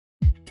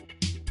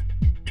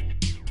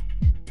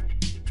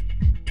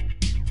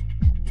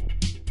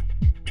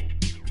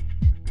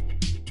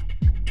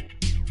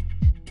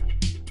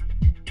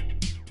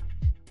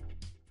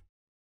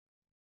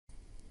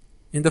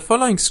In the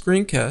following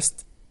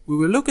screencast, we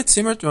will look at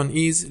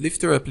CimatronE's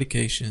Lifter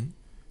application,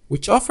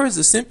 which offers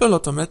a simple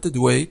automated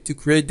way to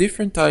create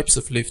different types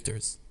of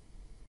lifters.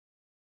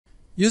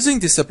 Using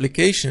this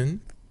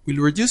application will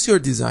reduce your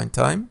design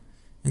time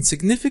and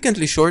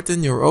significantly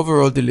shorten your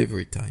overall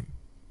delivery time.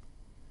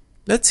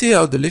 Let's see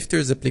how the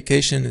Lifters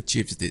application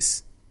achieves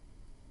this.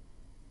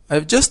 I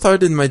have just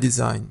started my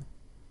design.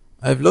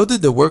 I have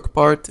loaded the work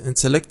part and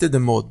selected the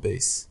mode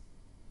base.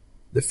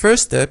 The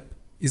first step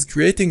is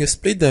creating a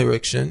split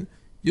direction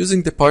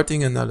using the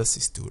parting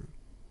analysis tool.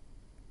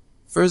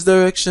 First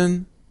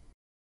direction,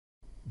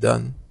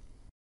 done.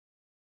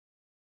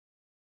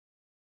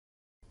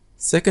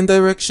 Second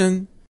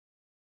direction,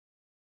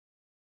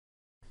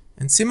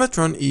 and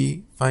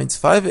CimatronE finds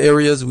 5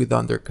 areas with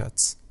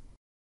undercuts.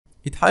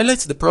 It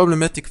highlights the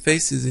problematic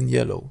faces in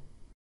yellow.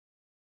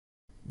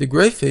 The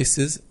gray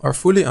faces are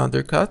fully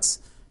undercuts,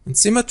 and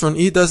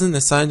CimatronE doesn't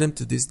assign them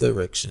to this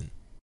direction.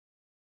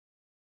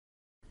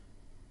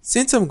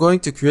 Since I'm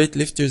going to create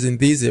lifters in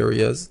these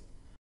areas,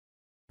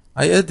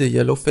 I add the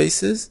yellow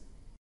faces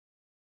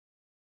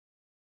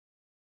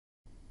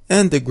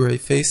and the gray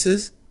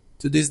faces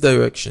to this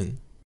direction.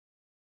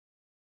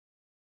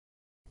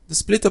 The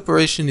split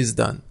operation is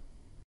done.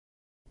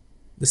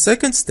 The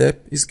second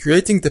step is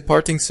creating the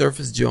parting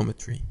surface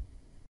geometry.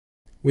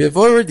 We have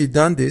already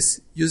done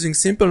this using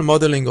simple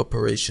modeling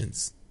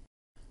operations.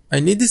 I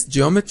need this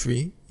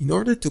geometry in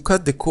order to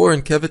cut the core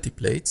and cavity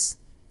plates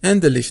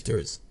and the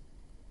lifters.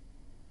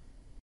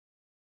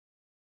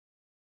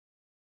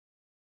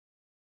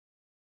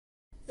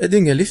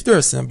 Adding a lifter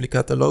assembly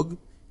catalog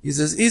is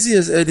as easy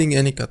as adding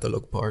any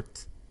catalog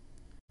part.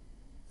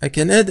 I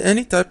can add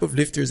any type of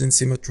lifters in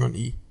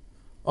CimatronE,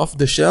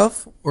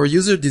 off-the-shelf or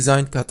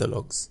user-designed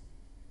catalogs.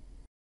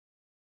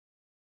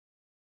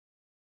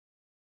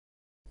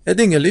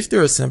 Adding a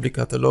lifter assembly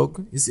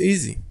catalog is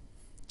easy.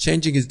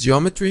 Changing its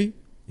geometry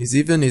is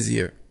even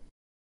easier.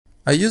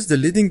 I use the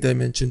leading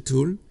dimension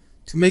tool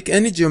to make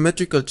any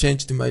geometrical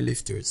change to my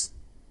lifters.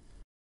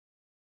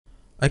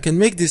 I can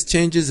make these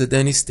changes at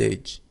any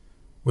stage,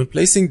 when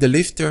placing the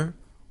lifter,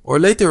 or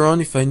later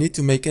on if I need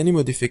to make any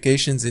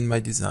modifications in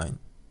my design.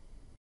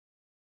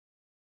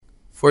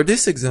 For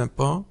this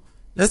example,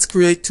 let's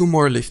create 2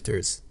 more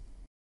lifters.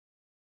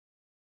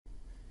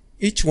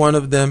 Each one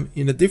of them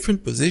in a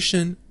different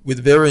position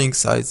with varying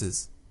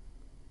sizes.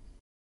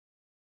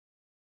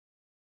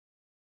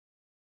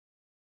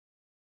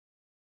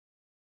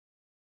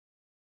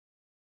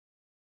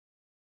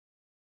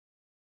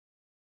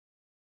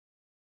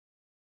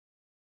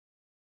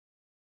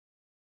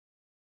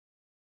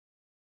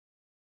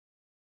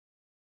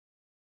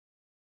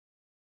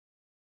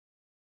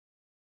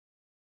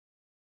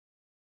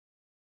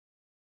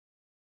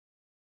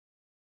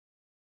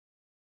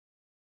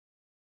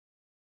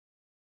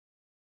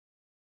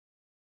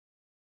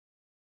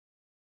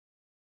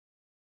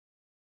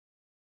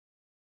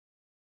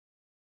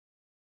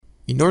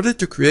 In order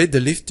to create the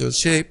lifter's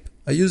shape,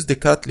 I use the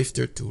Cut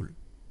Lifter tool.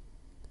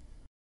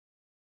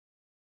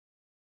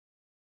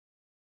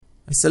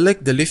 I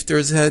select the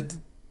lifter's head,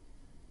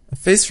 a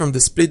face from the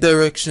split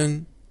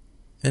direction,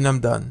 and I'm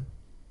done.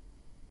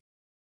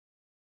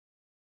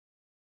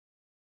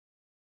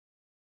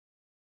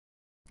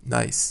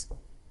 Nice.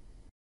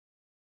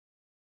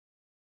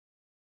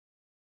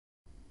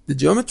 The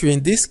geometry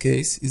in this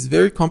case is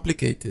very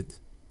complicated.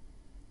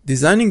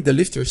 Designing the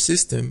lifter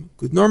system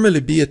could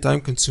normally be a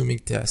time-consuming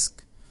task.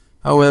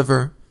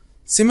 However,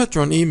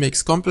 CimatronE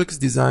makes complex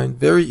design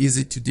very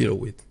easy to deal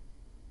with.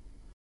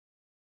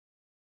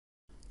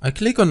 I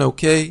click on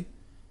OK,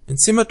 and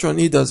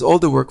CimatronE does all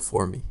the work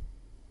for me.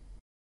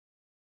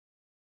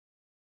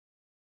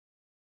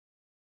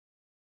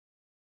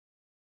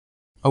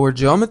 Our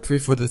geometry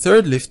for the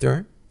third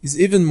lifter is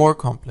even more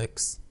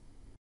complex.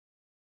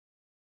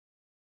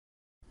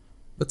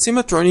 But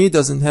CimatronE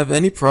doesn't have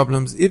any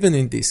problems even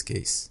in this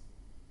case.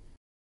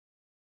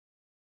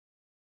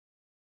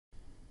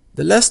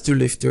 The last 2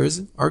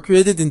 lifters are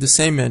created in the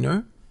same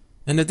manner,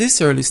 and at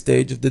this early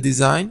stage of the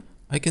design,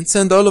 I can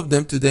send all of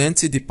them to the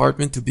NC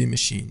department to be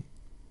machined.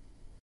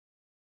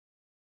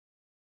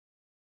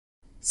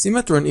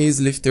 CimatronE's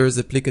Lifters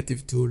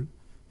applicative tool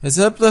has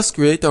helped us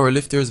create our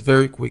lifters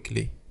very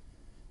quickly,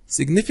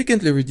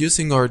 significantly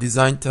reducing our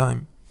design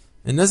time,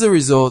 and as a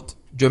result,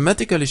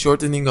 dramatically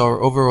shortening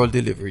our overall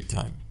delivery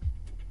time.